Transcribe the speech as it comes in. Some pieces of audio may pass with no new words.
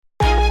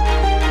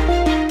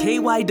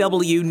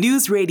KYW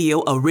News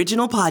Radio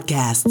original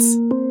podcasts.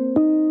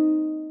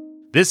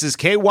 This is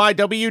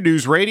KYW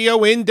News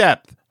Radio In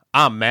Depth.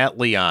 I'm Matt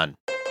Leon.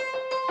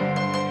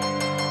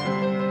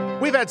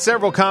 We've had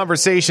several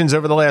conversations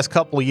over the last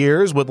couple of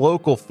years with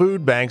local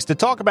food banks to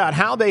talk about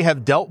how they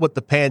have dealt with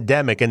the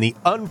pandemic and the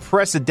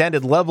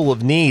unprecedented level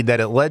of need that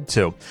it led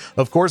to.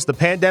 Of course, the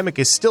pandemic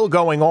is still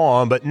going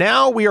on, but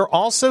now we are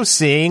also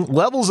seeing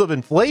levels of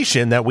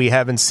inflation that we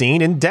haven't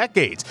seen in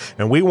decades.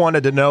 And we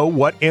wanted to know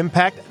what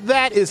impact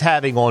that is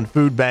having on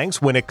food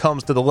banks when it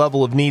comes to the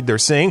level of need they're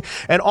seeing,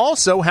 and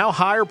also how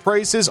higher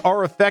prices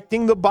are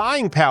affecting the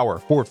buying power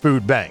for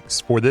food banks.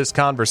 For this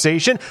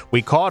conversation,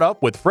 we caught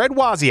up with Fred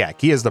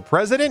Wozniak. He is the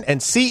president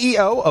and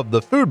CEO of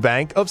the Food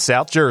Bank of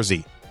South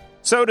Jersey.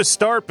 So to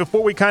start,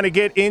 before we kind of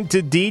get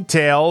into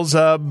details,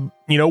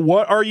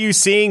 what are you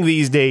seeing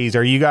these days?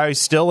 Are you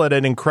guys still at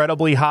an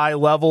incredibly high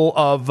level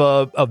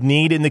of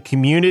need in the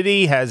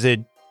community? Has it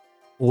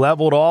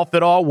leveled off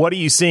at all? What are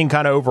you seeing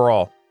kind of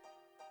overall?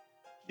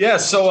 Yeah,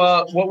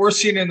 so what we're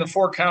seeing in the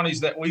 4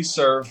 counties that we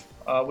serve,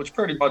 which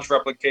pretty much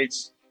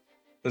replicates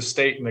the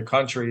state and the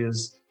country,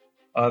 is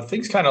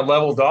things kind of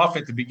leveled off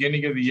at the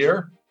beginning of the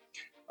year.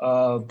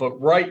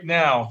 But right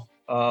now,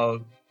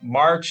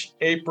 March,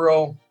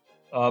 April,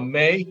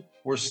 May,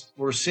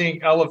 we're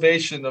seeing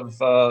elevation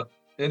of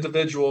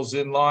individuals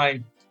in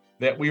line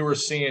that we were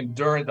seeing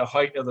during the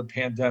height of the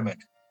pandemic.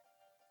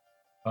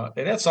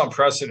 And that's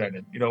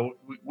unprecedented.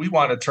 We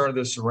want to turn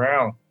this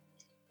around.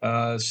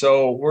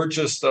 So we're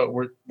just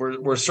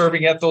we're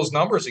serving at those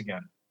numbers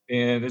again.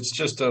 And it's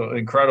just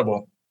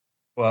incredible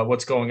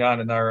what's going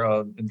on in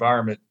our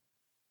environment.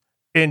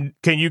 And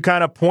can you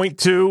kind of point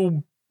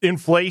to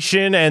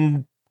inflation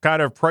and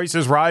kind of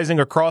prices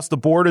rising across the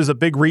board as a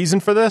big reason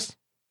for this?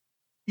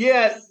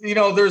 Yeah, there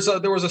was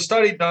a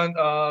study done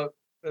that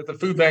the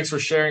food banks were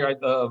sharing,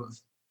 the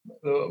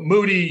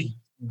Moody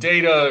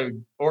Data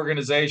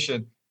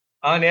Organization.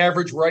 On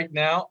average, right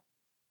now,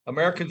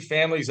 American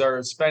families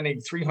are spending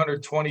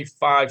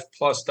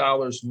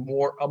 $325+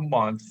 more a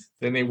month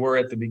than they were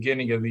at the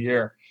beginning of the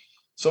year.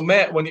 So,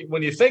 Matt,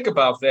 when you think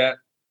about that,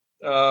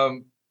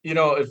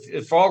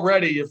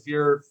 if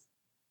you're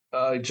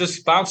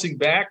just bouncing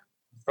back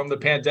from the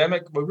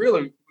pandemic, we're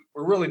really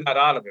not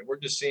out of it. We're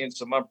just seeing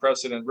some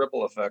unprecedented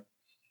ripple effect.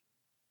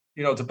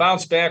 To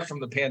bounce back from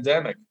the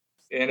pandemic,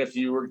 and if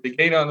you were to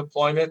gain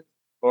unemployment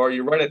or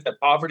you're right at that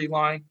poverty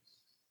line,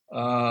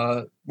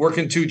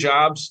 working 2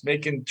 jobs,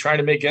 trying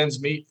to make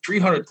ends meet,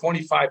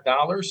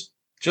 $325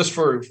 just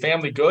for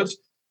family goods.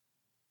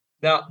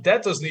 Now,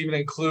 that doesn't even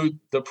include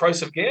the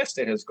price of gas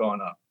that has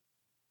gone up.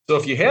 So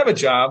if you have a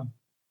job,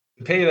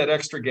 to pay that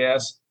extra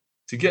gas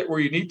to get where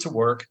you need to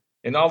work,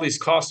 and all these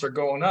costs are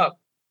going up,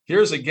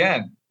 here's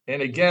again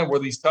and again where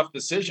these tough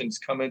decisions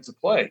come into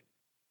play.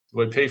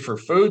 Do I pay for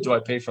food? Do I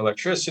pay for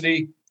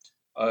electricity?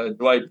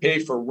 Do I pay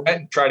for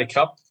rent and try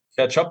to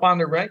catch up on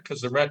the rent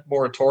because the rent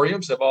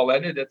moratoriums have all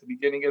ended at the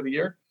beginning of the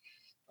year?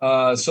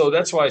 So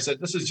that's why I said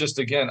this is just,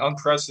 again,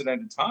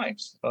 unprecedented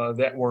times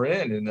that we're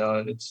in. And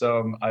it's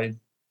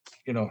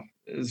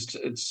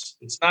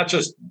not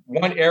just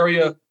one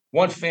area,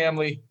 one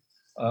family.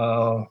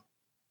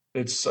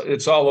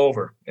 It's all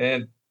over.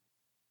 And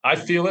I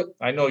feel it.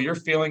 I know you're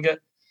feeling it.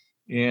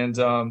 And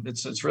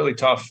it's really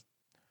tough.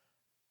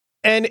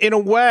 And in a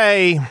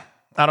way,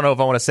 I don't know if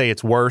I want to say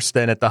it's worse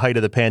than at the height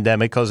of the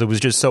pandemic because it was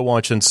just so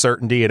much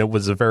uncertainty and it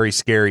was a very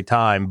scary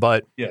time.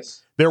 But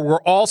yes, there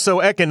were also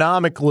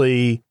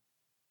economically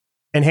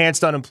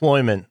enhanced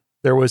unemployment.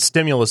 There was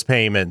stimulus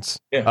payments.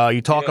 Yeah.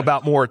 You talk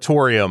about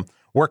moratorium.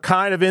 We're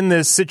kind of in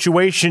this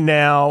situation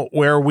now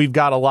where we've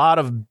got a lot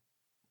of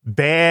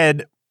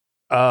bad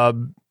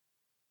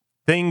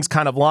things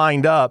kind of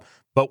lined up,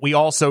 but we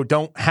also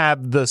don't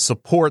have the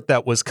support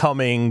that was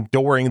coming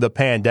during the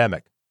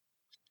pandemic.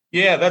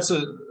 Yeah, that's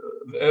a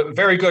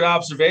very good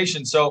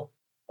observation. So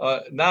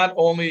not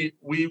only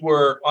we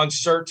were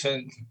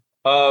uncertain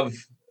of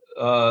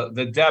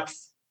the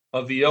depth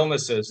of the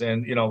illnesses,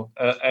 and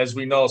as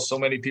we know, so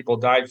many people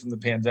died from the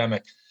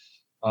pandemic,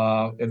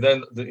 and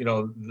then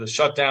the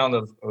shutdown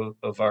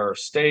of our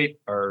state,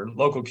 our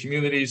local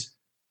communities.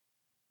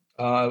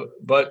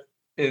 But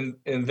in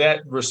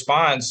that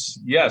response,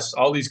 yes,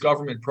 all these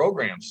government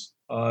programs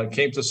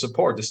came to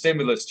support the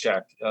stimulus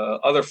check,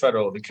 other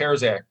federal, the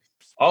CARES Act.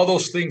 All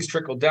those things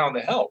trickled down to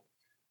help.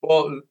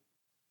 Well,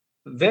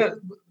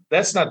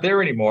 that's not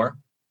there anymore.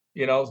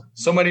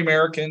 So many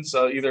Americans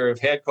either have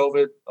had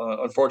COVID,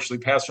 unfortunately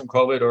passed from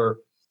COVID, or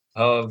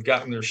have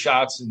gotten their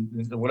shots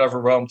in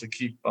whatever realm to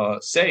keep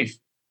safe.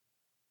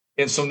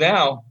 And so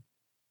now,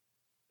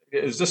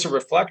 is this a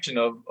reflection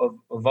of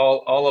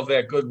all of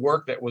that good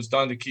work that was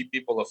done to keep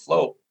people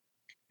afloat?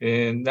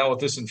 And now with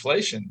this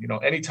inflation,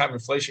 anytime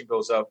inflation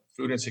goes up,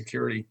 food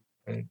insecurity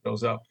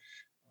goes up.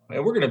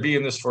 And we're going to be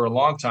in this for a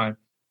long time.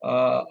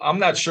 I'm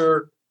not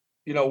sure,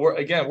 we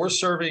were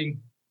serving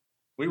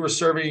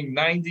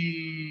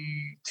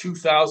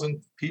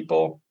 92,000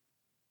 people.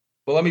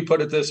 But let me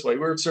put it this way. We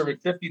were serving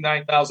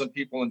 59,000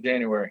 people in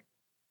January.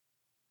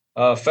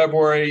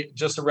 February,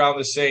 just around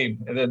the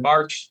same. And then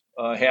March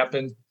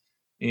happened.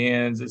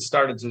 and it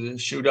started to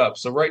shoot up.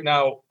 So right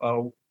now,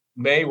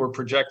 May, we're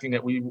projecting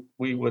that we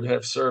would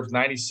have served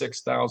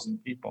 96,000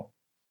 people.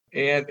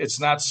 And it's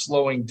not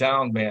slowing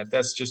down, Matt.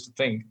 That's just the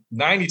thing.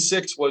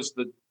 96 was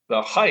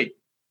the height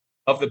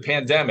of the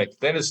pandemic.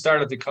 Then it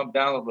started to come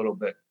down a little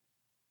bit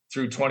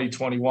through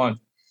 2021.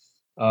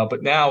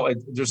 But now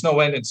there's no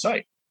end in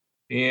sight.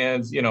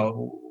 And,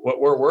 what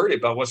we're worried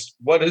about,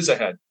 what is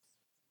ahead?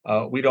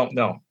 We don't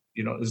know.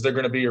 Is there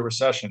going to be a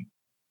recession?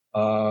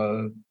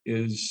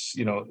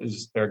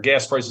 Is their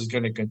gas prices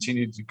going to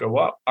continue to go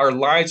up? Our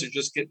lines are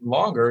just getting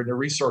longer and the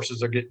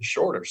resources are getting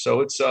shorter.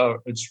 So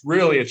it's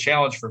really a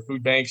challenge for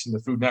food banks and the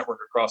food network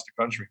across the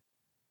country.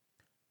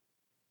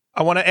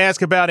 I want to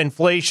ask about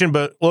inflation,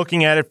 but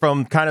looking at it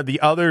from kind of the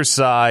other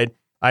side,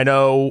 I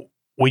know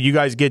when you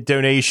guys get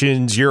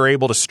donations, you're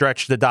able to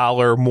stretch the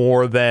dollar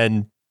more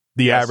than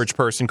the average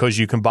person because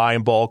you can buy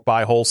in bulk,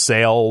 buy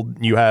wholesale.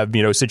 You have,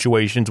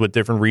 situations with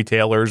different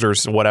retailers or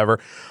whatever.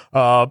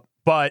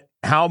 But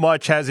how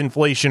much has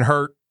inflation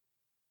hurt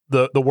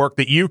the work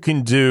that you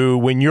can do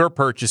when you're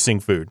purchasing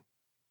food?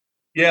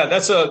 Yeah,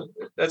 that's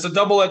a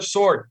double-edged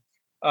sword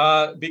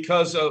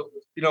because,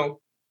 on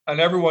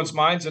everyone's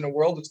minds in the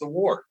world, it's the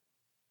war.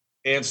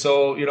 And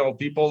so,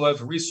 people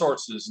have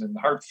resources and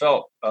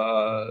heartfelt,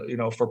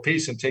 for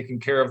peace and taking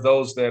care of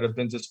those that have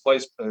been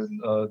displaced,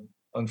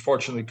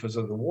 unfortunately, because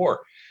of the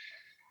war.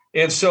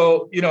 And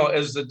so,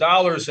 as the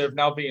dollars have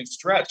now being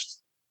stretched,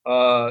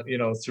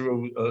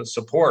 through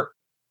support,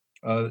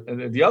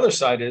 and the other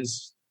side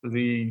is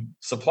the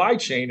supply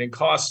chain and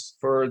costs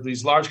for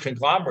these large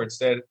conglomerates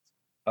that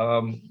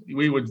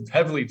we would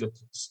heavily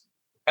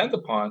depend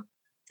upon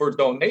for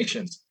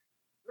donations.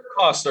 Their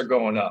costs are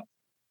going up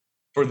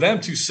for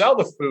them to sell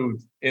the food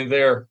in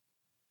their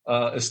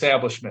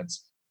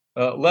establishments,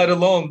 let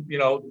alone,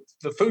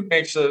 the food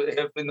banks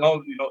have been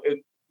known,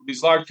 in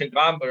these large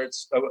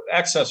conglomerates,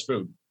 excess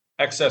food,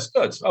 excess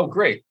goods. Oh,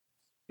 great.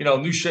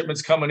 New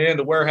shipments coming in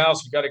the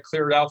warehouse. We got to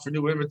clear it out for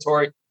new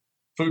inventory.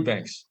 Food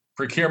banks,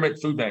 procurement,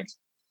 food banks.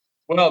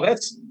 Well,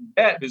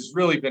 that has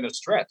really been a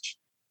stretch.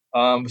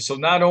 So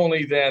not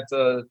only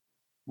that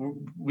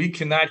we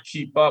cannot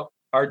keep up,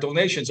 our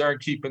donations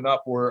aren't keeping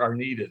up where our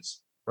need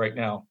is right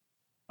now,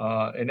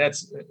 and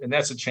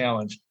that's a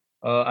challenge.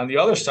 On the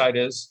other side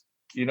is,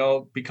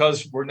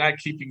 because we're not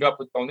keeping up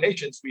with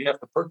donations, we have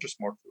to purchase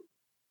more food.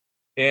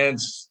 And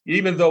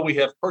even though we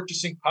have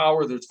purchasing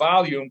power, there's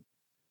volume.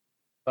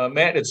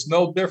 Matt, it's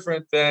no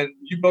different than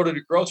you go to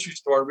the grocery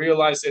store and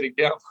realize that a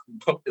gallon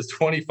is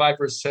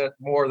 25%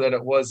 more than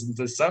it was in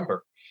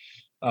December.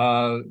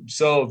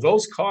 So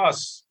those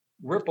costs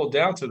ripple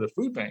down to the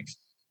food banks.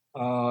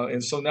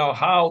 And so now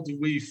how do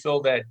we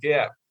fill that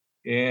gap?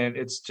 And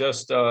it's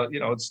just,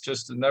 it's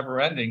just a never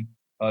ending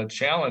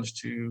challenge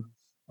to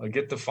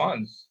get the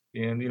funds.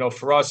 And,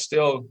 for us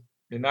still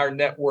in our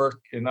network,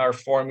 in our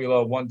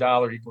formula,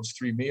 $1 equals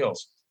 3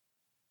 meals.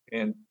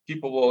 And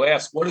people will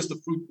ask, what is the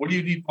food? What do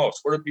you need most?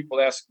 What are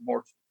people asking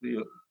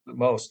the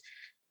most?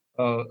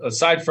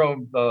 Aside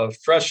from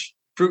fresh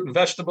fruit and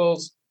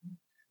vegetables,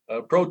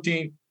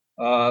 protein,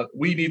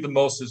 we need the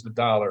most is the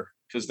 $1,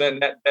 because then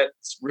that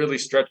really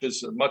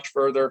stretches much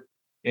further,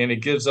 and it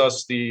gives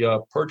us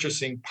the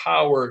purchasing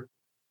power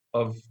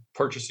of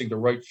purchasing the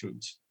right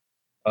foods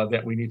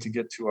that we need to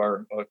get to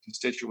our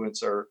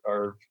constituents,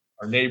 our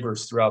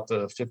neighbors throughout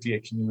the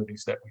 58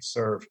 communities that we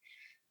serve.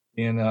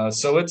 And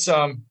so it's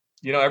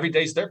every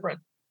day's different,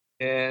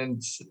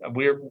 and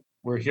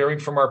we're hearing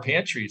from our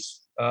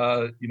pantries.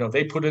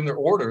 They put in their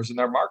orders in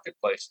our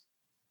marketplace,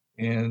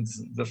 and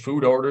the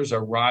food orders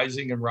are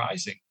rising and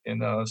rising.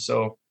 And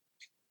so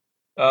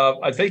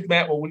I think,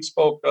 Matt, when we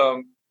spoke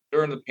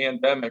during the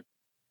pandemic,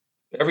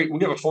 we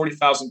have a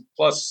 40,000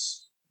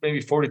 plus,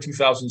 maybe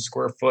 42,000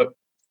 square foot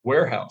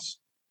warehouse,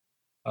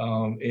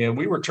 and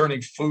we were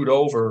turning food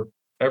over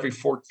every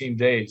 14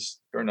 days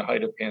during the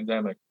height of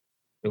pandemic.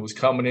 It was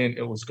coming in,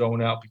 it was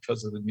going out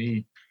because of the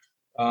need.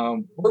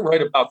 We're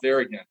right about there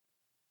again.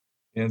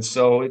 And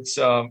so it's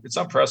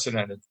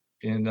unprecedented.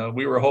 And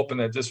we were hoping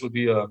that this would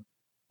be a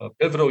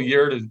pivotal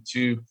year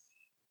to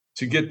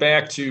get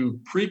back to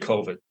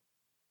pre-COVID.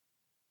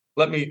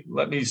 Let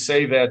me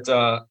say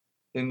that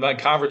in my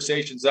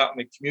conversations out in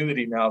the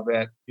community now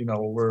that,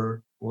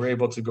 we're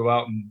able to go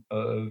out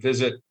and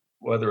visit,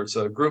 whether it's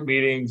group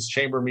meetings,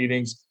 chamber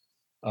meetings,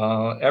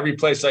 every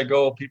place I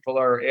go, people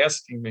are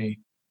asking me,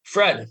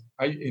 Fred,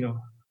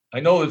 I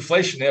know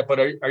inflation hit, but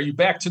are you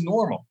back to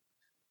normal?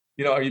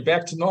 Are you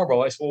back to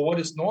normal? I said, well, what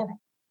is normal?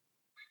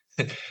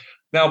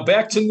 Now,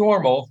 back to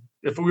normal,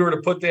 if we were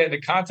to put that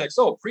into context,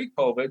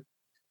 pre-COVID,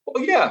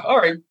 well, yeah, all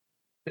right.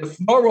 If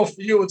normal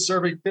for you is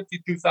serving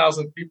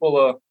 52,000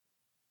 people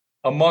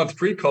a month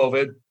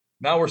pre-COVID,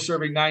 now we're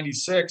serving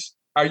 96.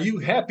 Are you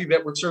happy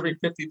that we're serving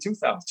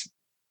 52,000?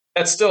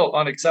 That's still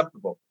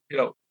unacceptable.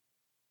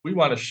 We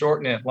want to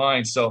shorten that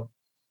line. So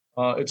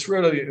it's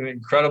really an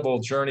incredible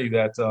journey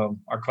that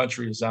our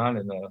country is on,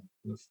 and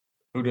the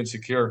food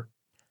insecure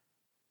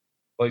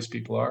place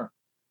people are.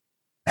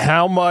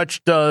 How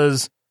much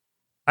does,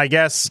 I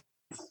guess,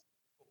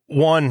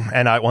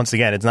 once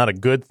again, it's not a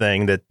good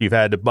thing that you've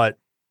had to, but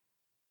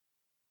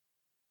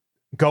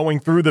going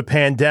through the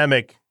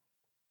pandemic,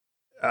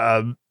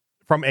 from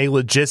a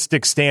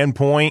logistic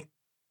standpoint,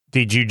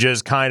 did you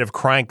just kind of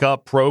crank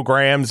up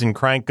programs and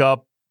crank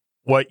up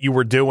what you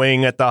were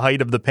doing at the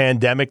height of the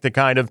pandemic to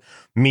kind of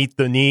meet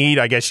the need?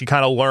 I guess you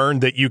kind of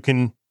learned that you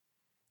can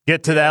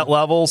get to that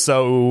level.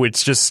 So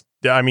it's just,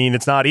 I mean,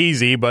 it's not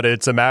easy, but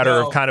it's a matter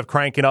of kind of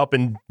cranking up,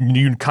 and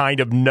you kind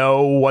of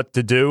know what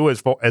to do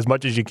as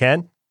much as you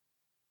can.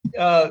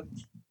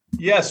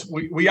 Yes,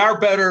 we are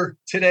better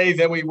today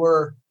than we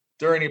were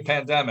during the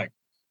pandemic.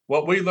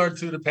 What we learned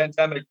through the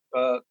pandemic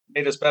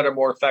made us better,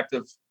 more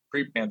effective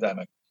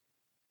pre-pandemic.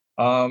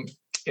 And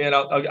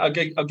I'll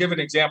give an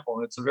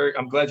example.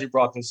 I'm glad you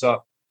brought this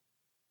up.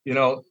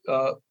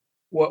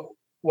 What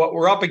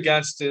we're up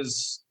against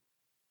is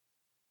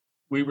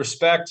we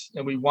respect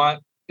and we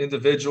want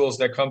individuals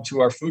that come to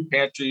our food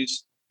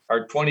pantries,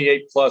 our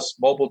 28 plus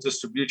mobile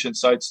distribution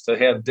sites, to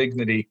have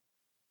dignity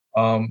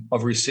of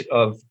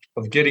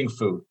getting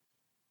food.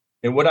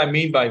 And what I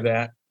mean by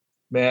that,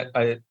 Matt,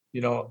 I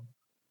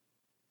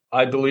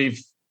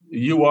believe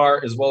you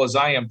are, as well as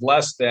I am,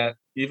 blessed that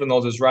even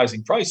though there's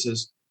rising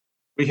prices,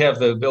 we have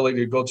the ability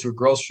to go to a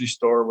grocery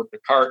store with the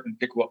cart and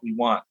pick what we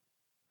want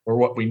or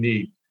what we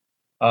need.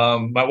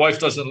 My wife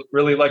doesn't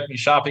really like me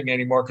shopping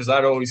anymore because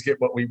I'd always get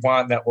what we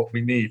want, not what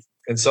we need.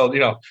 And so,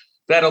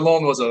 that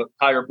alone was a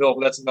higher bill,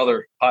 but that's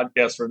another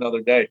podcast for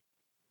another day.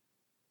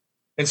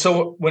 And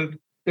so when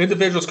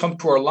individuals come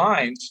to our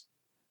lines,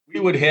 we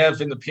would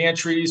have in the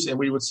pantries, and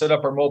we would set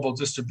up our mobile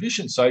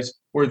distribution sites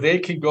where they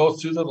can go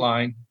through the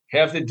line,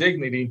 have the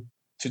dignity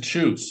to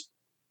choose.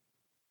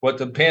 What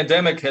the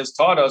pandemic has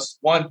taught us,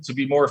 one, to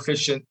be more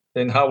efficient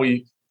in how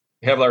we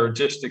have our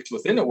logistics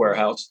within a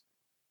warehouse,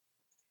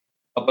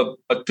 but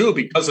two,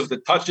 because of the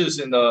touches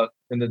and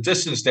the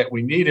distance that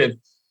we needed,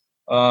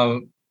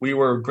 we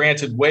were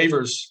granted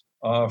waivers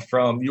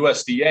from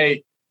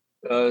USDA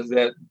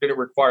that didn't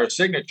require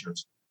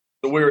signatures.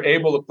 So we were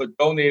able to put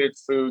donated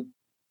food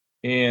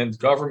and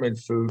government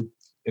food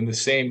in the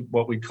same,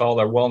 what we call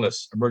our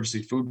wellness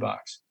emergency food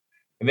box.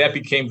 And that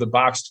became the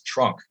box to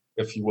trunk,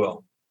 if you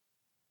will.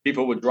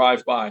 People would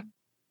drive by.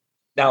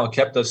 Now, it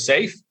kept us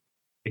safe.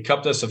 It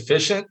kept us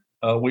efficient.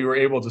 We were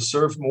able to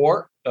serve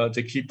more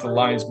to keep the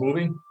lines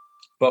moving.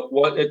 But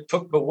what it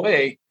took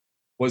away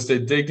was the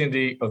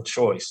dignity of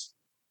choice.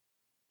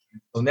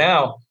 So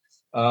now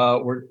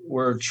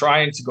we're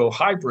trying to go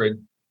hybrid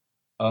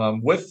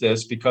with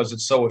this because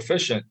it's so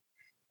efficient.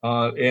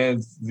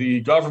 And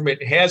the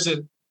government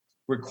hasn't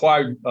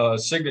required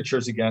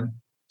signatures again.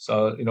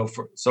 So,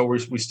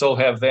 we still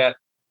have that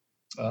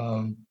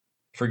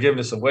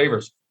forgiveness of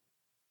waivers.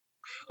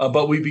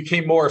 But we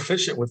became more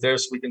efficient with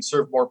this. We can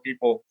serve more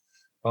people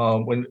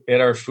when at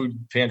our food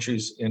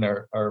pantries in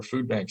our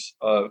food banks.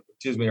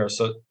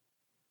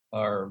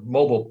 Our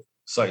mobile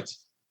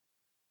sites.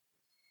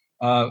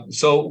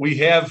 So we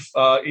have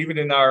even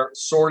in our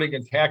sorting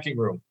and packing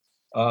room,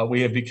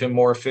 we have become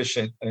more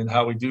efficient in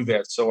how we do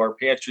that. So our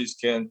pantries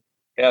can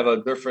have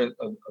a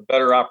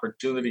better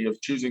opportunity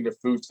of choosing the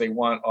foods they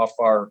want off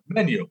our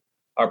menu,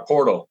 our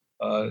portal.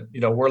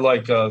 We're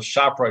like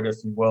ShopRite,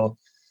 if you will.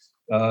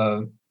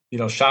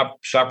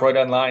 ShopRite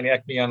online,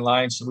 Acme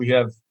online. So we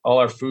have all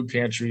our food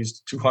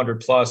pantries, 200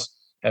 plus,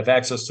 have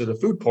access to the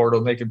food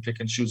portal. They can pick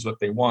and choose what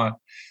they want,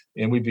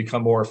 and we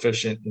become more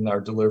efficient in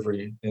our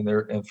delivery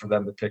and for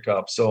them to pick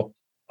up. So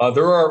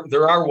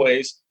there are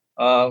ways,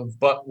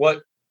 but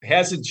what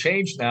hasn't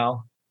changed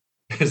now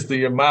is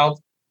the amount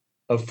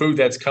of food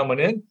that's coming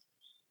in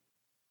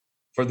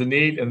for the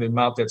need and the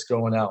amount that's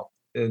going out.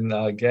 And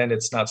again,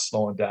 it's not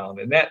slowing down,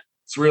 and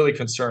that's really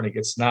concerning.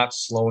 It's not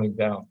slowing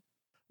down.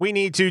 We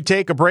need to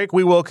take a break.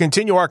 We will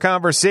continue our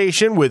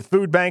conversation with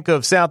Food Bank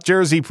of South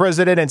Jersey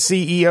President and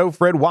CEO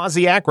Fred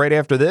Wozniak right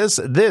after this.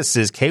 This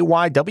is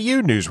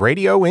KYW News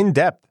Radio In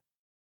Depth.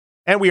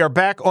 And we are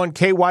back on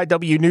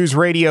KYW News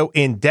Radio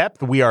In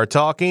Depth. We are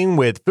talking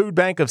with Food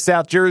Bank of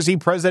South Jersey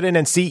President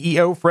and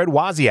CEO Fred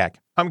Wozniak.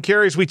 I'm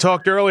curious, we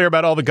talked earlier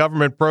about all the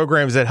government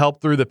programs that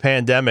helped through the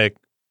pandemic.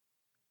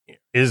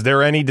 Is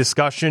there any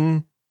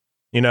discussion,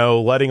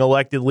 letting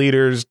elected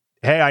leaders,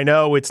 hey, I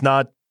know it's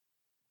not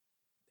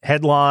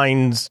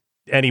headlines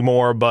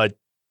anymore, but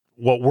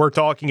what we're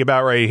talking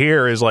about right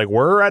here is like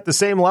we're at the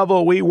same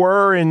level we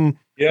were in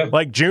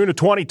like June of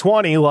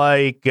 2020,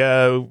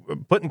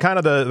 putting kind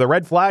of the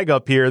red flag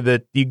up here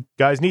that you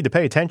guys need to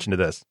pay attention to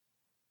this.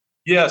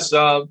 Yes,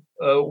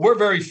 we're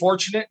very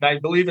fortunate, and I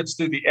believe it's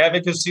through the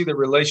advocacy, the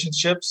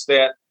relationships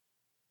that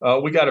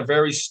we got a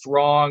very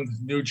strong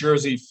New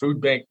Jersey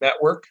food bank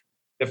network,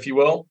 if you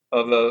will,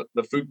 of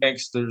the food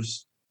banks.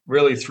 There's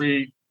really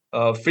three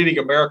Feeding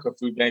America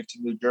food banks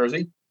in New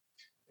Jersey.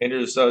 And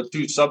there's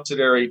two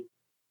subsidiary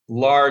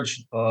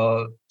large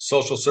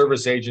social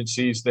service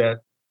agencies that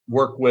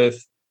work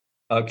with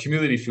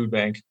Community Food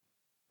Bank.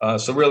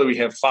 So really we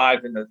have five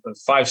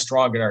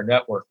strong in our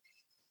network.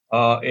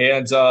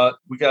 And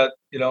we got,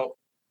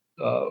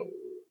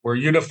 we're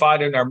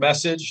unified in our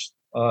message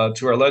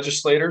to our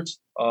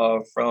legislators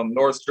from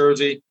North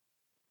Jersey,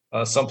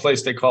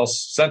 someplace they call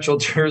Central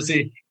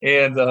Jersey,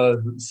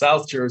 and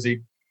South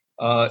Jersey.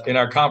 in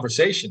our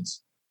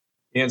conversations.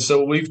 And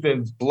so we've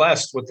been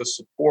blessed with the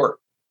support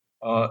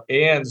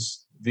and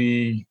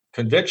the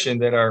conviction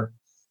that our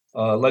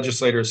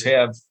legislators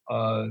have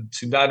to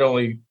not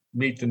only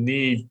meet the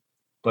need,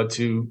 but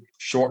to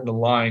shorten the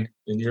line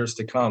in years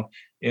to come.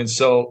 And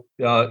so,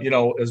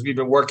 as we've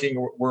been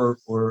working,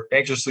 we're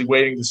anxiously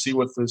waiting to see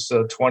what this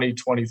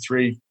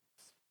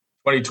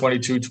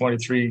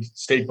 2022-23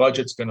 state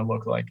budget's going to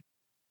look like.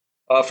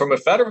 From a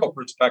federal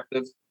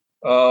perspective,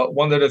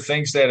 one of the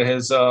things that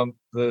has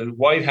the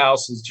White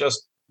House is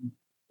just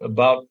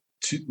about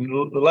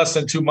less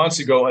than 2 months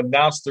ago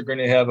announced they're going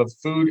to have a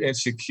food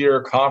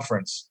insecure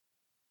conference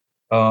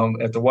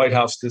at the White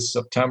House this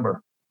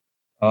September.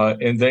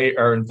 And they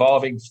are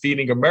involving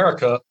Feeding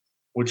America,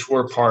 which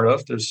we're part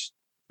of. There's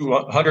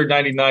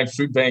 199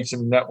 food banks in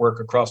the network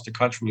across the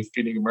country with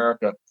Feeding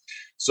America.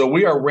 So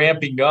we are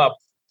ramping up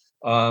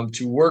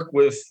to work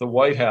with the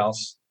White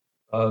House,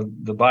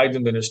 the Biden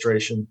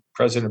administration,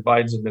 President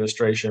Biden's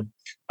administration,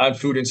 on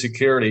food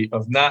insecurity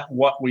of not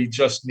what we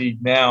just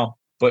need now,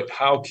 but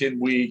how can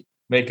we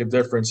make a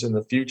difference in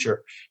the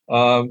future.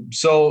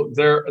 So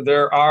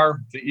there are,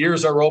 the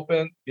ears are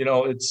open,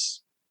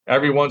 it's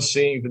everyone's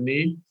seeing the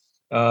need,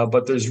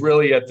 but there's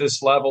really at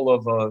this level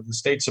of the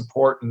state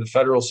support and the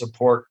federal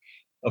support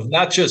of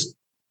not just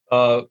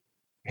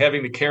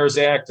having the CARES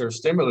Act or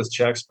stimulus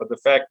checks, but the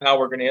fact now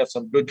we're going to have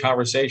some good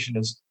conversation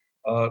is,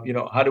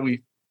 how do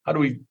we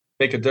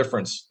make a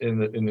difference in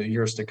the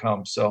years to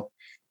come? So,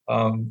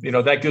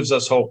 that gives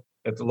us hope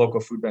at the local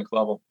food bank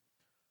level.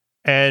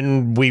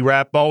 And we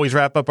always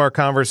wrap up our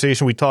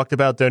conversation. We talked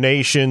about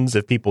donations.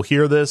 If people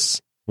hear this,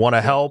 want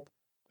to help,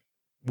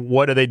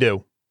 what do they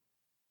do?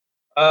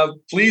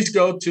 Please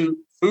go to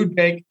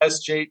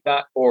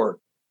foodbanksj.org.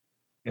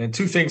 And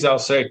two things I'll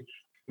say.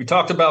 We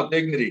talked about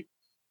dignity.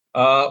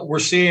 We're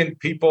seeing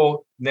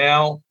people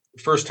now,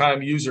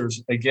 first-time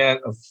users, again,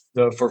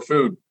 for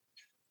food.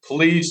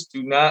 Please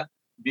do not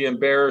be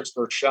embarrassed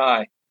or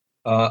shy.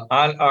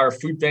 On our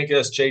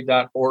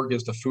foodbanksj.org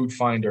is the food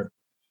finder.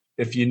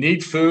 If you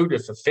need food,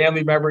 if a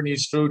family member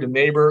needs food, a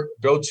neighbor,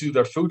 go to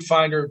the food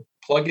finder,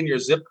 plug in your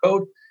zip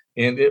code,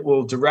 and it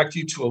will direct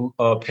you to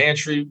a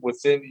pantry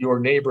within your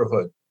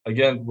neighborhood.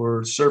 Again,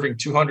 we're serving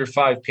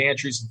 205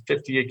 pantries in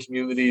 58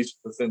 communities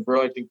within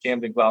Burlington,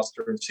 Camden,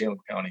 Gloucester, and Salem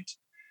counties.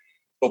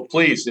 So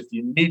please, if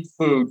you need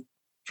food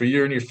for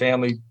you and your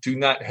family, do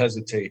not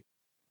hesitate.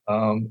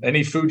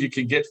 Any food you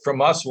can get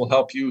from us will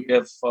help you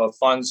have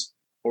funds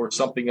or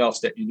something else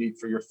that you need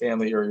for your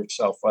family or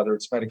yourself, whether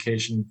it's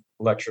medication,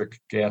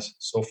 electric, gas,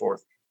 so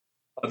forth.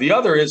 The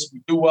other is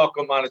we do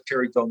welcome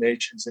monetary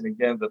donations. And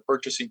again, the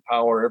purchasing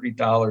power, every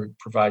dollar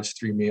provides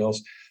 3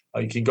 meals.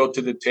 You can go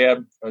to the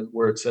tab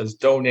where it says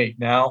donate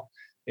now.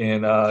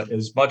 And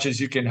as much as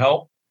you can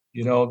help,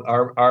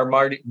 our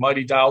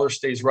mighty dollar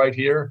stays right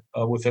here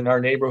within our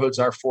neighborhoods,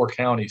 our 4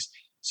 counties.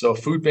 So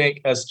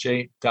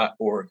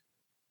foodbanksj.org.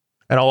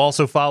 And I'll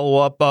also follow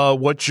up.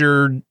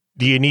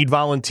 Do you need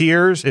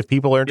volunteers if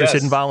people are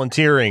interested in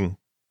volunteering?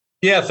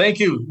 Yeah, thank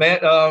you,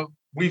 Matt.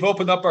 We've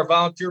opened up our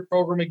volunteer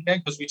program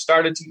again because we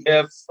started to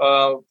have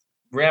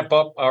ramp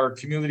up our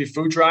community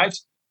food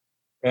drives.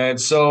 And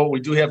so we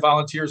do have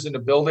volunteers in the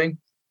building.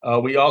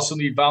 We also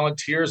need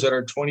volunteers at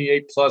our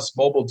 28 plus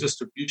mobile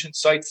distribution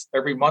sites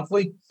every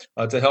monthly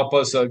to help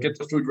us get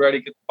the food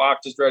ready, get the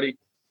boxes ready,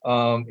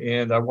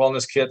 and our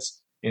wellness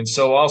kits. And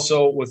so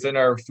also within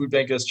our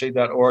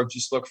foodbanksj.org,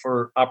 just look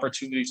for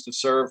opportunities to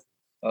serve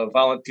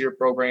volunteer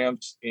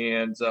programs.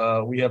 And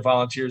we have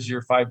volunteers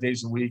here 5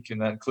 days a week,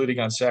 and including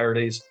on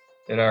Saturdays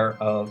at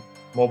our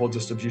mobile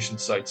distribution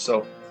sites.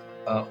 So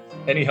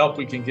any help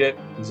we can get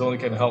is only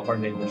going to help our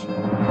neighbors.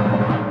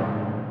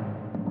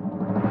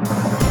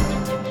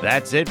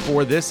 That's it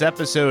for this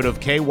episode of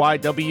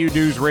KYW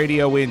News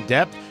Radio In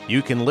Depth.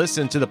 You can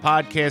listen to the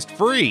podcast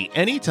free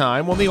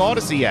anytime on the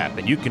Odyssey app,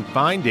 and you can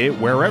find it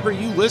wherever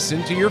you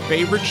listen to your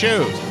favorite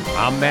shows.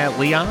 I'm Matt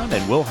Leon,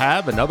 and we'll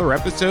have another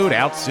episode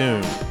out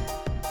soon.